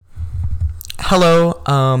Hello,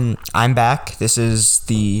 I'm back. This is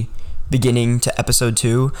the beginning to episode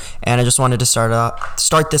 2, and I just wanted to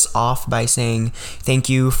start this off by saying thank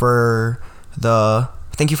you for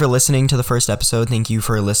listening to the first episode. Thank you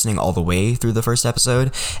for listening all the way through the first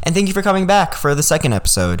episode, and thank you for coming back for the second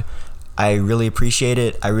episode. I really appreciate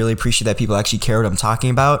it. I really appreciate that people actually care what I'm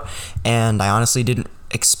talking about, and I honestly didn't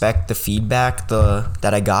expect the feedback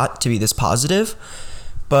that I got to be this positive,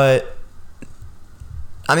 but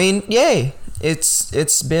I mean, yay.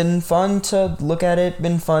 It's been fun to look at it,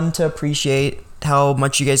 been fun to appreciate how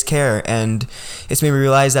much you guys care, and it's made me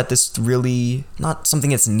realize that this really not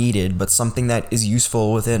something that's needed, but something that is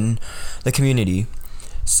useful within the community.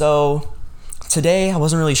 So today I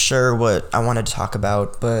wasn't really sure what I wanted to talk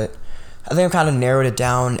about, but I think I've kind of narrowed it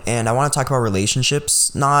down, and I want to talk about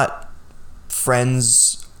relationships, not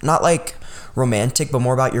friends, not like romantic, but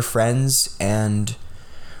more about your friends and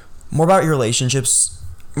more about your relationships,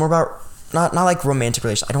 more about not like romantic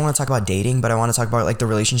relations. I don't want to talk about dating, but I want to talk about like the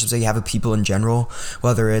relationships that you have with people in general,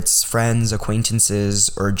 whether it's friends, acquaintances,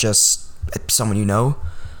 or just someone you know.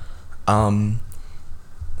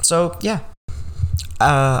 So yeah.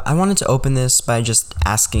 I wanted to open this by just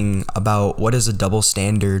asking about what is a double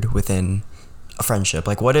standard within a friendship.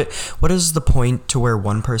 Like what is the point to where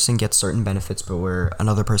one person gets certain benefits but where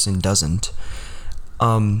another person doesn't?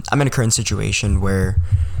 I'm in a current situation where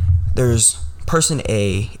there's person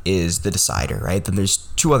A is the decider, right? Then there's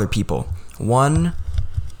two other people. One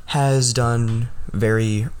has done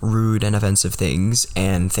very rude and offensive things,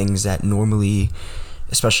 and things that normally,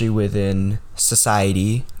 especially within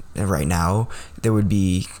society right now, they would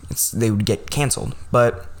get canceled.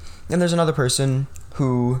 But then there's another person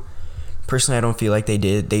who, personally, I don't feel like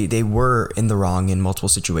they were in the wrong in multiple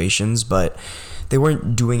situations, but they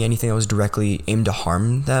weren't doing anything that was directly aimed to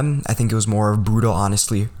harm them. I think it was more of brutal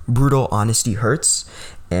honesty hurts,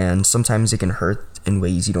 and sometimes it can hurt in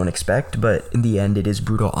ways you don't expect, but in the end, it is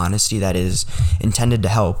brutal honesty that is intended to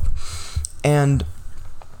help. And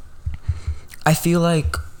I feel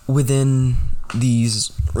like within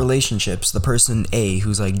these relationships, the person A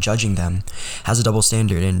who's like judging them has a double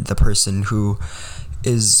standard, and the person who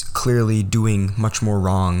is clearly doing much more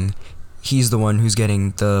wrong, he's the one who's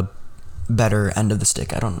getting the better end of the stick.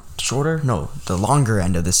 The longer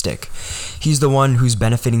end of the stick. He's the one who's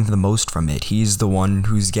benefiting the most from it. He's the one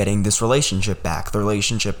who's getting this relationship back, the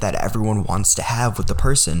relationship that everyone wants to have with the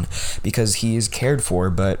person because he is cared for,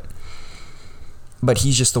 but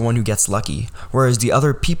he's just the one who gets lucky. Whereas the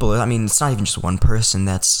other people, I mean, it's not even just one person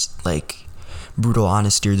that's like brutal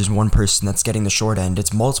honesty, or there's one person that's getting the short end.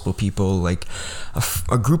 It's multiple people, like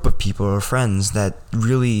a group of people or friends that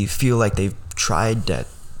really feel like they've tried to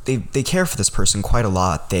They care for this person quite a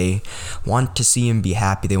lot. They want to see him be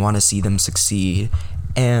happy. They want to see them succeed.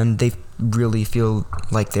 And they really feel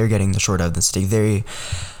like they're getting the short end of the stick. They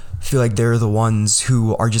feel like they're the ones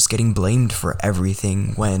who are just getting blamed for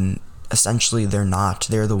everything when essentially they're not.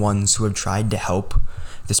 They're the ones who have tried to help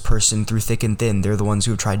this person through thick and thin. They're the ones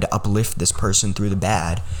who have tried to uplift this person through the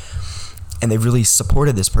bad. And they really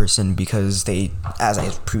supported this person because they, as I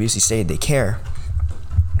previously stated, they care.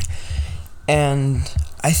 And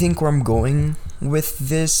I think where I'm going with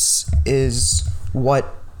this is what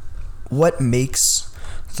makes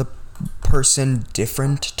the person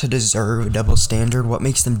different to deserve a double standard. What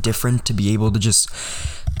makes them different to be able to just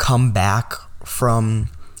come back from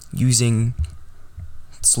using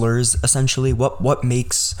slurs, essentially. What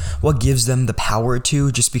gives them the power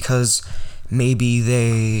to, just because maybe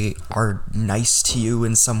they are nice to you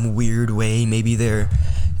in some weird way, maybe they're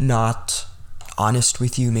not honest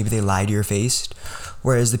with you, maybe they lie to your face.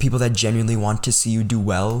 Whereas the people that genuinely want to see you do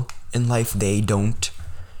well in life, they don't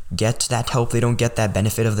get that help. They don't get that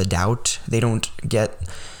benefit of the doubt. They don't get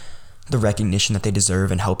the recognition that they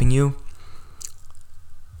deserve in helping you.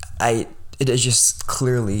 It just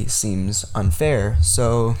clearly seems unfair.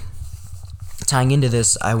 So tying into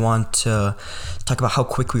this, I want to talk about how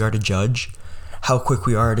quick we are to judge, how quick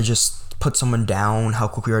we are to just put someone down, how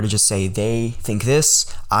quick we are to just say they think this,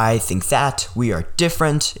 I think that, we are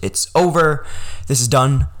different, it's over, this is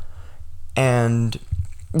done. And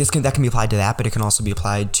that can be applied to that, but it can also be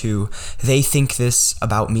applied to they think this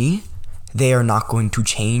about me, they are not going to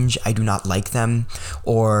change, I do not like them.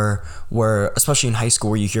 Or where, especially in high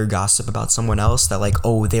school, where you hear gossip about someone else that like,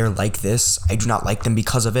 oh, they're like this, I do not like them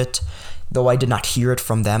because of it. Though I did not hear it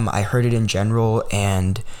from them, I heard it in general,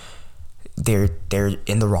 and they're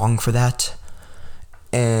in the wrong for that.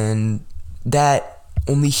 And that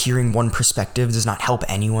only hearing one perspective does not help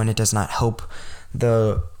anyone. It does not help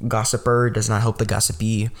the gossiper, it does not help the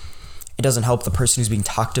gossipee. It doesn't help the person who's being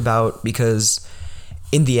talked about, because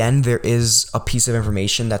in the end, there is a piece of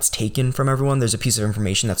information that's taken from everyone. There's a piece of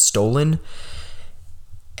information that's stolen.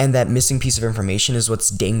 And that missing piece of information is what's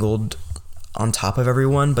dangled on top of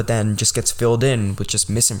everyone, but then just gets filled in with just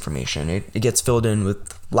misinformation. It gets filled in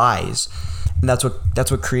with lies. And that's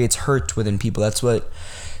what creates hurt within people. That's what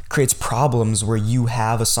creates problems where you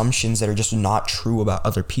have assumptions that are just not true about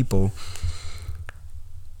other people.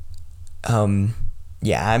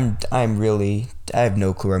 Yeah, I have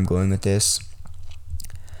no clue where I'm going with this.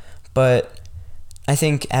 But I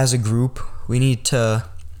think as a group, we need to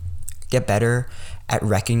get better at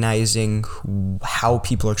recognizing how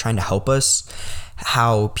people are trying to help us,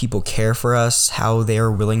 how people care for us, how they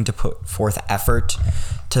are willing to put forth effort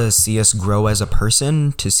to see us grow as a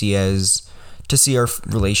person, to see our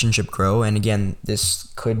relationship grow. And again,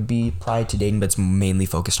 this could be applied to dating, but it's mainly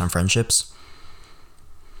focused on friendships.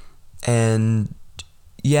 And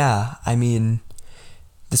yeah, I mean,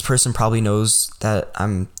 this person probably knows that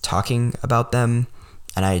I'm talking about them,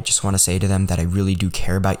 and I just want to say to them that I really do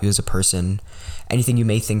care about you as a person. Anything you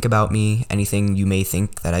may think about me, anything you may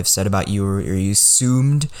think that I've said about you, or you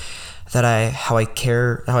assumed that how I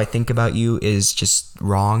think about you is just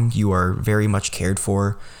wrong. You are very much cared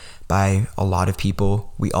for by a lot of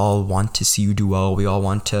people. We all want to see you do well. We all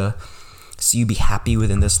want to see you be happy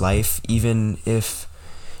within this life, even if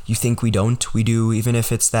you think we don't. We do. Even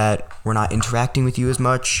if it's that we're not interacting with you as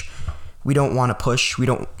much, we don't want to push. We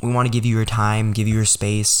want to give you your time, give you your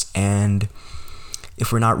space, and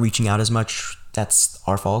if we're not reaching out as much, that's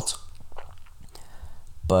our fault.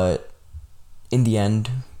 But in the end,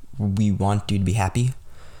 we want you to be happy.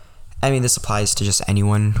 I mean, this applies to just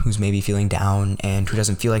anyone who's maybe feeling down and who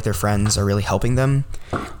doesn't feel like their friends are really helping them,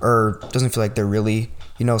 or doesn't feel like they're really,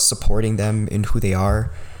 supporting them in who they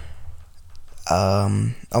are.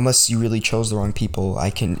 Unless you really chose the wrong people,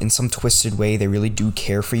 in some twisted way, they really do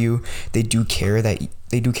care for you. They do care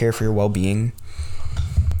for your well-being.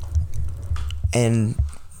 And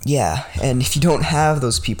yeah, and if you don't have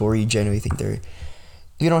those people where you genuinely think if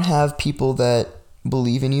you don't have people that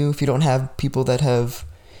believe in you, if you don't have people that have,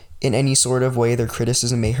 in any sort of way, their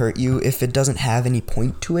criticism may hurt you, if it doesn't have any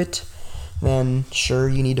point to it, then sure,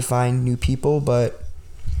 you need to find new people, but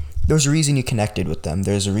there's a reason you connected with them.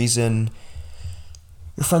 There's a reason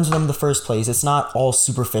you're friends with them in the first place. It's not all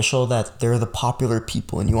superficial that they're the popular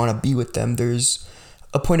people and you want to be with them. There's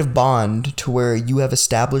a point of bond to where you have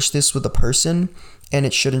established this with a person, and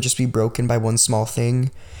it shouldn't just be broken by one small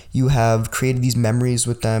thing. You have created these memories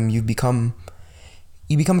with them. You become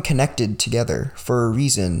connected together for a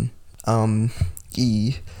reason. Like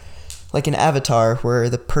an Avatar, where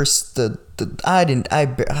I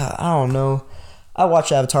don't know. I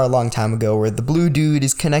watched Avatar a long time ago, where the blue dude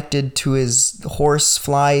is connected to his horse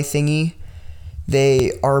fly thingy.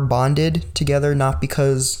 They are bonded together not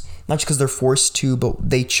just because they're forced to, but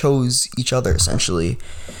they chose each other, essentially,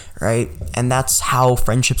 right? And that's how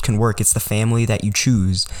friendships can work. It's the family that you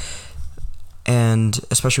choose. And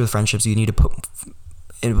especially with friendships,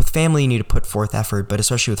 with family, you need to put forth effort, but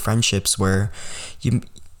especially with friendships where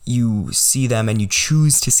you see them and you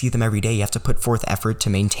choose to see them every day, you have to put forth effort to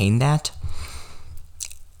maintain that.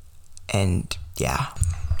 And yeah.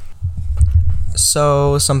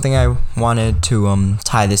 So something I wanted to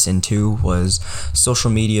tie this into was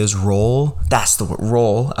social media's role. That's the word,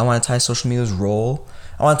 role. I want to tie social media's role.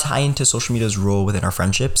 I want to tie into social media's role within our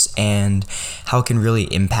friendships and how it can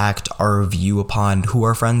really impact our view upon who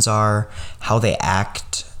our friends are, how they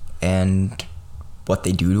act, and what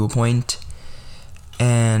they do to a point.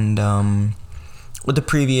 And with the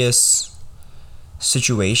previous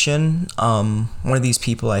situation, one of these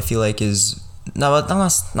people I feel like is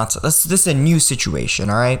this is a new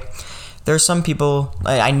situation. All right, there are some people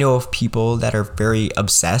I know of people that are very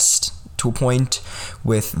obsessed to a point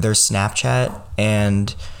with their Snapchat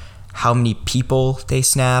and how many people they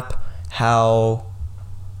snap, how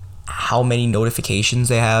many notifications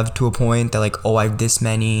they have, to a point that like, oh, I have this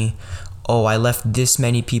many, oh, I left this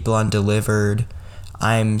many people undelivered,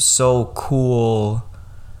 I'm so cool.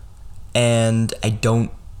 And I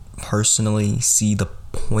don't personally see the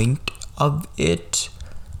point of it.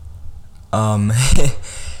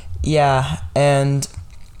 Yeah, and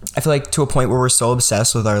I feel like to a point where we're so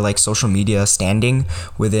obsessed with our like social media standing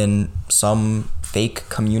within some fake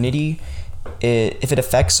community, if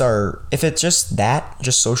it's just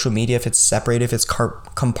social media, if it's separated, if it's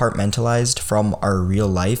compartmentalized from our real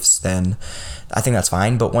lives, then I think that's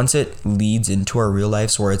fine. But once it leads into our real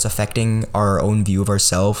lives, where it's affecting our own view of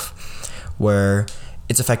ourselves, where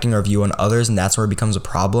it's affecting our view on others, and that's where it becomes a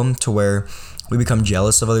problem, to where we become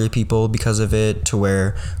jealous of other people because of it, to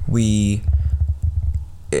where we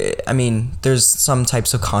I mean, there's some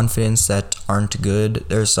types of confidence that aren't good.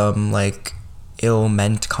 There's some like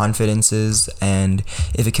ill-meant confidences, and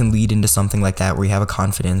if it can lead into something like that where you have a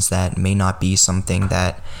confidence that may not be something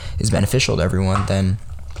that is beneficial to everyone, then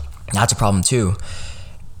that's a problem too.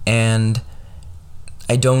 And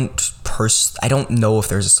I don't know if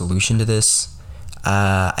there's a solution to this.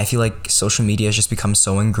 I feel like social media has just become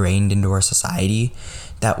so ingrained into our society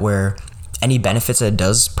that where any benefits that it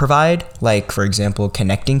does provide, like for example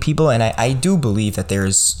connecting people, and I do believe that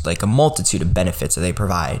there's like a multitude of benefits that they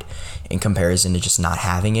provide in comparison to just not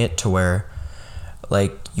having it, to where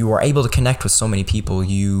like you are able to connect with so many people.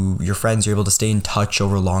 Your friends are able to stay in touch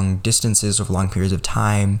over long distances, over long periods of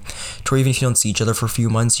time, to where even if you don't see each other for a few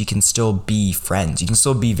months, you can still be friends. You can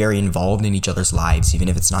still be very involved in each other's lives, even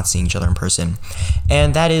if it's not seeing each other in person.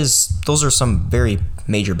 And those are some very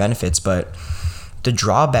major benefits, but the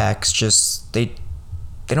drawbacks just they're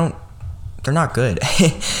not good.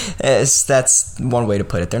 That's one way to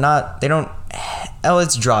put it.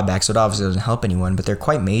 It's drawbacks, so it obviously doesn't help anyone, but they're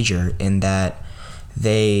quite major in that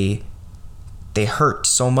they hurt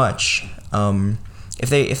so much.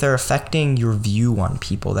 If they're affecting your view on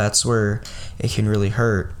people, that's where it can really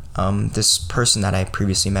hurt. This person that I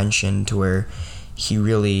previously mentioned, to where he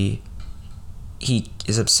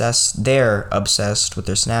is obsessed. They're obsessed with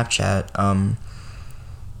their Snapchat.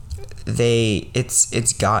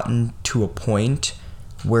 It's gotten to a point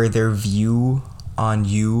where their view on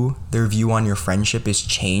you, their view on your friendship is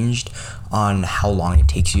changed on how long it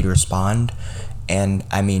takes you to respond. And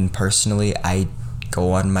I mean, personally, I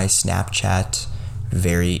go on my Snapchat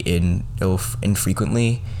very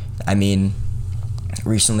infrequently. I mean,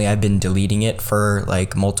 recently I've been deleting it for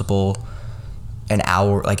like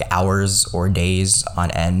hours or days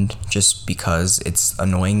on end, just because it's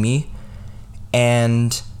annoying me.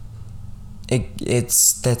 And I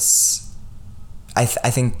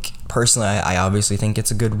think personally, I obviously think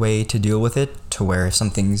it's a good way to deal with it, to where if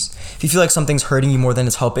you feel like something's hurting you more than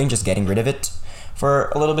it's helping, just getting rid of it for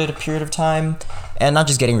a little bit of period of time, and not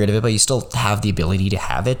just getting rid of it, but you still have the ability to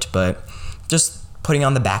have it, but just putting it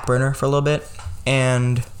on the back burner for a little bit.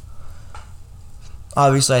 And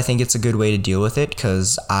obviously I think it's a good way to deal with it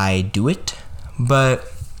because I do it. But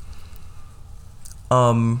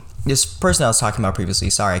this person I was talking about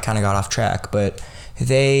previously, sorry, I kind of got off track, but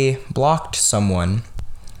they blocked someone.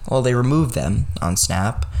 Well, they removed them on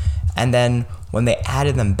Snap, and then when they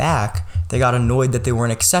added them back, they got annoyed that they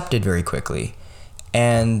weren't accepted very quickly.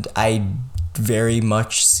 And I very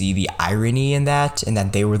much see the irony in that, and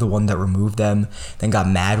that they were the one that removed them, then got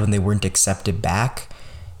mad when they weren't accepted back.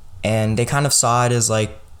 And they kind of saw it as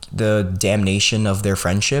like the damnation of their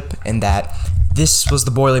friendship, and that this was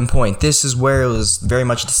the boiling point. This is where it was very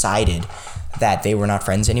much decided that they were not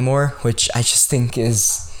friends anymore, which I just think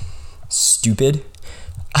is stupid.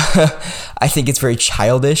 I think it's very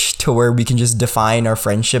childish, to where we can just define our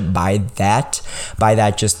friendship by that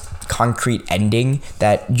just concrete ending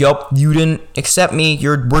that, yup, you didn't accept me,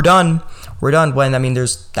 we're done. When I mean,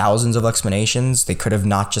 there's thousands of explanations. They could have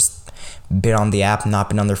not just been on the app, not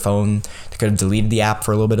been on their phone. They could have deleted the app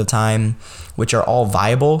for a little bit of time, which are all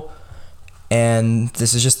viable. And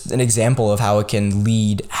this is just an example of how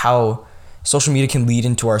social media can lead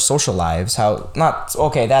into our social lives.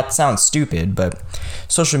 That sounds stupid, but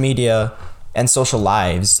social media and social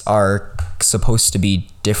lives are supposed to be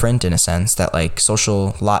different in a sense that like your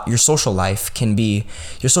social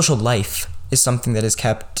life is something that is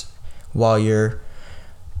kept while you're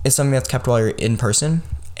in person.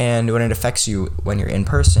 And when it affects you when you're in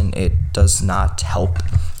person, it does not help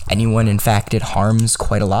anyone. In fact, it harms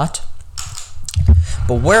quite a lot.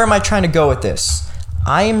 But where am I trying to go with this?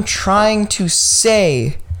 I am trying to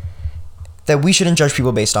say that we shouldn't judge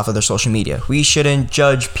people based off of their social media. We shouldn't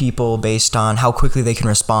judge people based on how quickly they can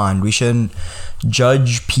respond. We shouldn't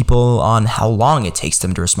judge people on how long it takes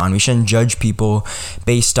them to respond. We shouldn't judge people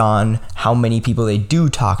based on how many people they do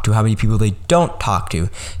talk to, how many people they don't talk to.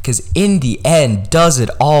 Because in the end, does it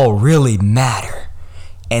all really matter?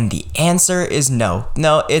 And the answer is no.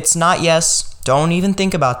 No, it's not yes. Don't even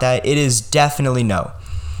think about that. It is definitely no.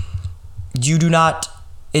 You do not...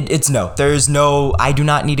 It's no. There's no... I do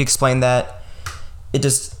not need to explain that.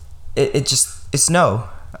 It's no.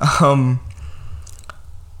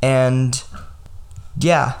 And...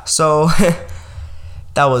 yeah, so...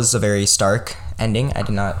 that was a very stark ending. I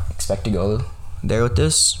did not expect to go there with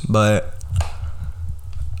this, but...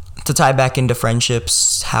 to tie back into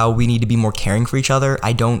friendships, how we need to be more caring for each other,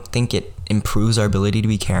 I don't think it improves our ability to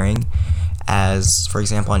be caring. As, for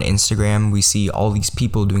example, on Instagram, we see all these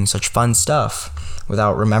people doing such fun stuff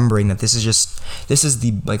without remembering that this is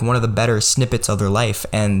the like one of the better snippets of their life,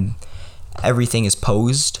 and everything is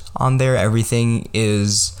posed on there. Everything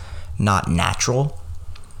is not natural.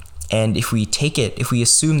 And if we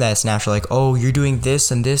assume that it's natural, like, oh, you're doing this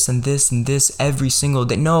and this and this and this every single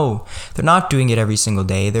day. No, they're not doing it every single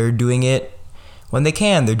day. They're doing it when they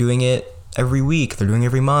can. They're doing it every week. They're doing it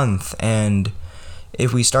every month. And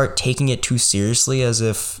if we start taking it too seriously as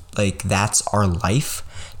if, like, that's our life,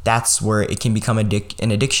 that's where it can become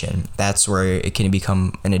an addiction. That's where it can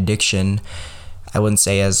become an addiction. I wouldn't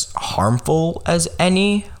say as harmful as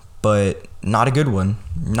any, but not a good one.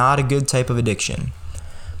 Not a good type of addiction.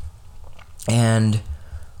 And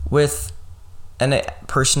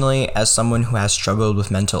personally, as someone who has struggled with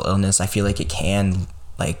mental illness, I feel like it can,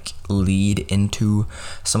 like, lead into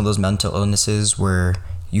some of those mental illnesses where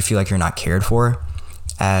you feel like you're not cared for.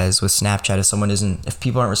 As with Snapchat, if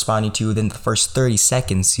people aren't responding to you within the first 30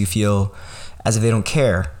 seconds, you feel as if they don't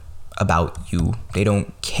care about you. They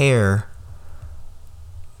don't care.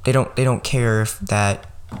 They don't care if that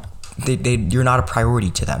you're not a priority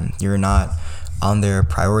to them. You're not on their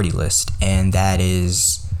priority list, and that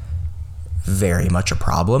is very much a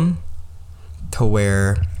problem, to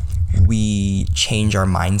where we change our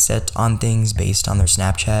mindset on things based on their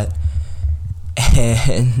Snapchat.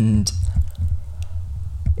 And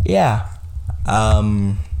yeah,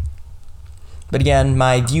 but again,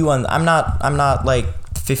 my view on I'm not like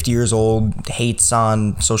 50 years old, hates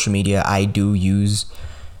on social media. I do use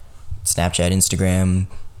Snapchat, Instagram,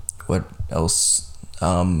 what else,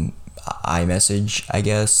 iMessage, I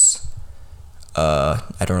guess. I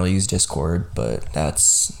don't really use Discord, but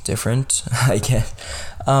that's different, I guess.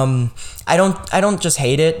 I don't just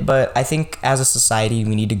hate it, but I think as a society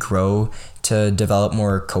we need to grow to develop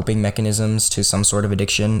more coping mechanisms to some sort of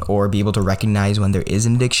addiction, or be able to recognize when there is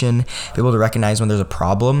an addiction, be able to recognize when there's a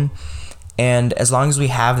problem. And as long as we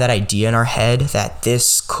have that idea in our head that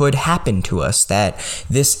this could happen to us, that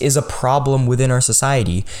this is a problem within our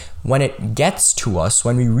society, when it gets to us,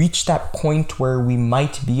 when we reach that point where we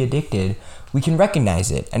might be addicted, we can recognize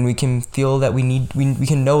it, and we can feel that we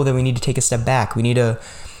can know that we need to take a step back. We need to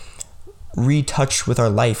retouch with our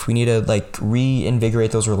life. We need to, like,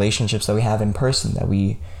 reinvigorate those relationships that we have in person,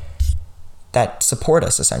 that support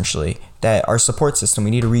us, essentially, that our support system.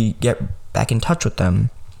 We need to get back in touch with them.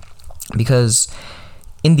 Because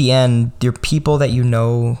in the end, the people that you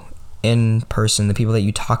know in person, the people that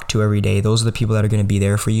you talk to every day, those are the people that are going to be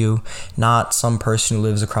there for you. Not some person who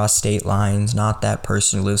lives across state lines, not that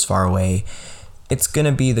person who lives far away. It's going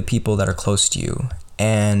to be the people that are close to you.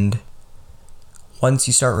 And once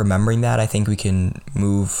you start remembering that, I think we can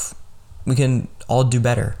all do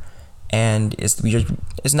better. And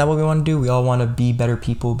isn't that what we want to do? We all want to be better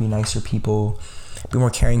people, be nicer people, be more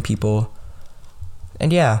caring people.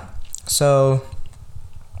 And yeah, so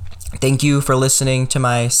thank you for listening to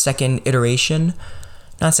my second episode.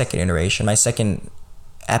 I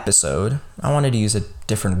wanted to use a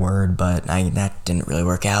different word, but that didn't really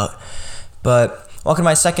work out. But welcome to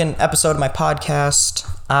my second episode of my podcast.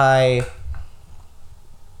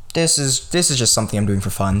 This is just something I'm doing for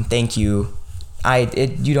fun. Thank you.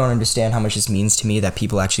 You don't understand how much this means to me that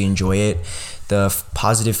people actually enjoy it. The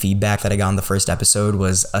positive feedback that I got on the first episode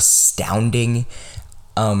was astounding.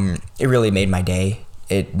 It really made my day.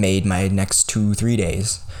 It made my next 2-3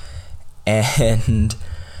 days. And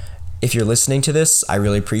if you're listening to this, I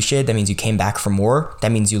really appreciate it. That means you came back for more.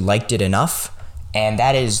 That means you liked it enough. And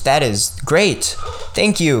that is great.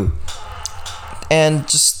 Thank you. And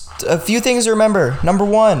just a few things to remember. Number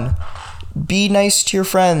 1, be nice to your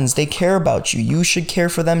friends. They care about you. You should care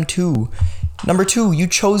for them too. Number 2, you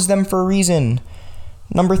chose them for a reason.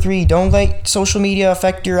 Number 3, don't let social media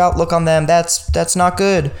affect your outlook on them. That's not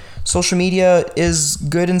good. Social media is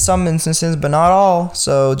good in some instances, but not all.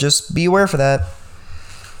 So just be aware for that.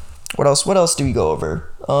 What else do we go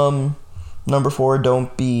over? Number 4,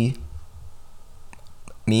 don't be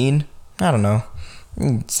mean. I don't know.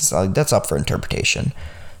 That's up for interpretation.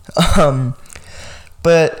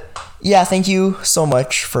 But yeah, thank you so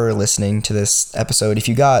much for listening to this episode. If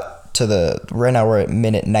you got to right now we're at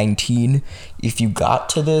minute 19. If you got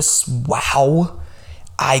to this, wow.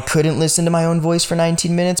 I couldn't listen to my own voice for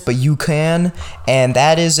 19 minutes, but you can, and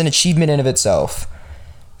that is an achievement in of itself.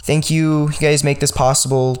 Thank you. You guys make this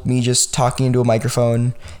possible, me just talking into a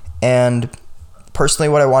microphone. And personally,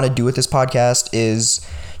 what I want to do with this podcast is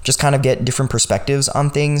just kind of get different perspectives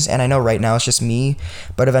on things. And I know right now it's just me,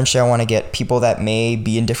 but eventually I want to get people that may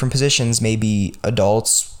be in different positions, maybe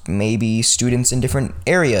adults, maybe students in different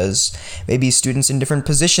areas, maybe students in different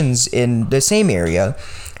positions in the same area.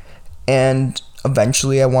 And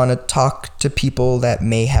eventually I want to talk to people that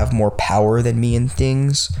may have more power than me in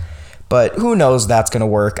things. But who knows if that's going to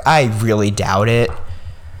work? I really doubt it.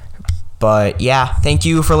 But yeah, thank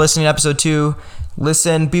you for listening to episode 2.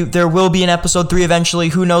 There will be an episode 3 eventually.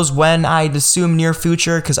 Who knows when? I'd assume near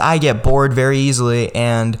future, because I get bored very easily,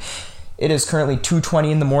 and it is currently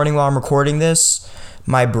 2:20 in the morning while I'm recording this.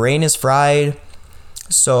 My brain is fried,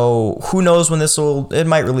 so who knows when it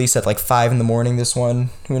might release at like 5 in the morning, this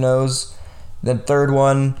one. Who knows? The third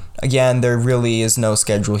one, again, there really is no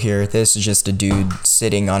schedule here. This is just a dude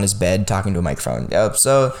sitting on his bed talking to a microphone. Yep.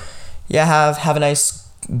 So yeah, have a nice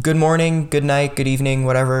good morning, good night, good evening,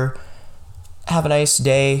 whatever. Have a nice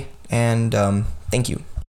day, and thank you.